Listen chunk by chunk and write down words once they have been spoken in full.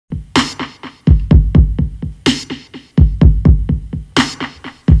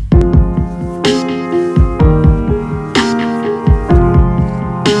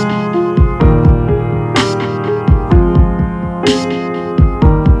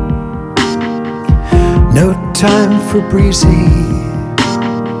No time for breezy,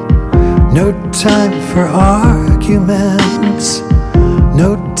 no time for arguments,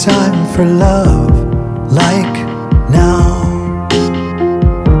 no time for love like now.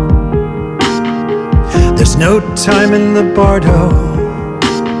 There's no time in the bardo,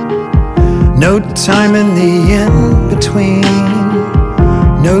 no time in the in-between,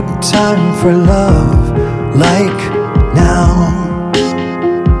 no time for love like now.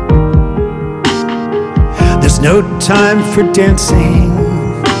 There's no time for dancing,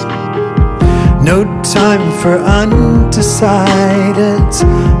 no time for undecided,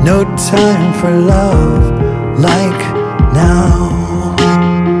 no time for love like now.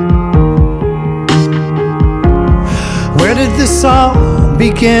 Where did this all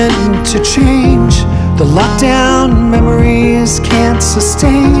begin to change? The lockdown memories can't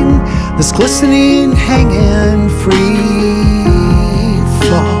sustain this glistening, hanging free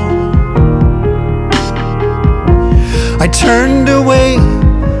fall. I turned away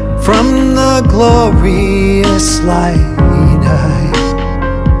from the glorious light.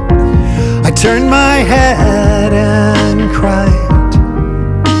 I turned my head and cried.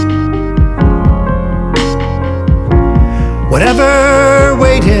 Whatever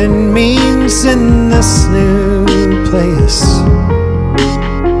waiting means in this new place,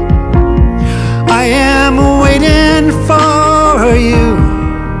 I am waiting for you.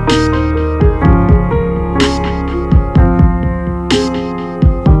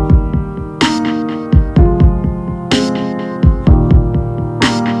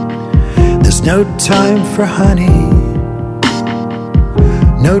 There's no time for honey,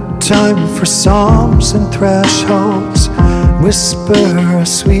 no time for psalms and thresholds. Whisper a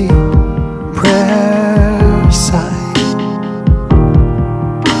sweet prayer sigh.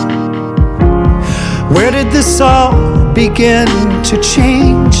 Where did this all begin to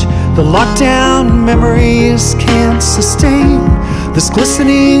change? The lockdown memories can't sustain this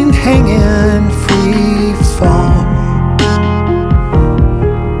glistening, hanging free fall.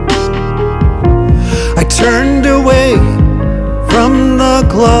 I turned away from the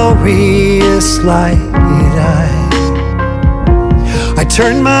glorious light. I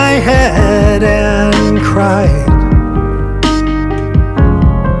turned my head and cried.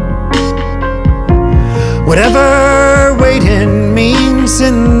 Whatever waiting means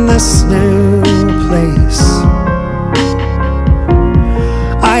in this new place,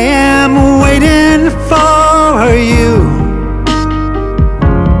 I am waiting for you.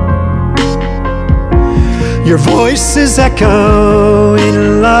 Your voice is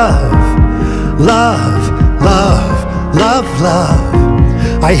echoing love, love, love, love, love.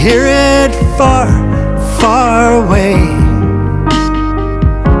 I hear it far, far away,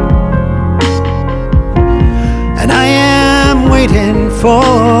 and I am waiting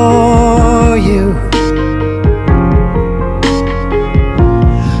for you.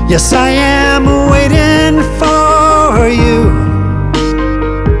 Yes, I am waiting for you.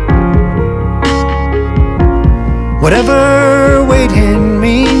 Whatever waiting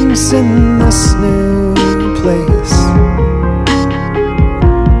means in this new place,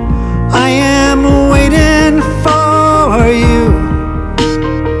 I am waiting for you.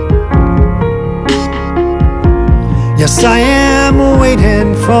 Yes, I am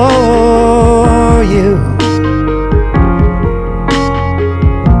waiting for you.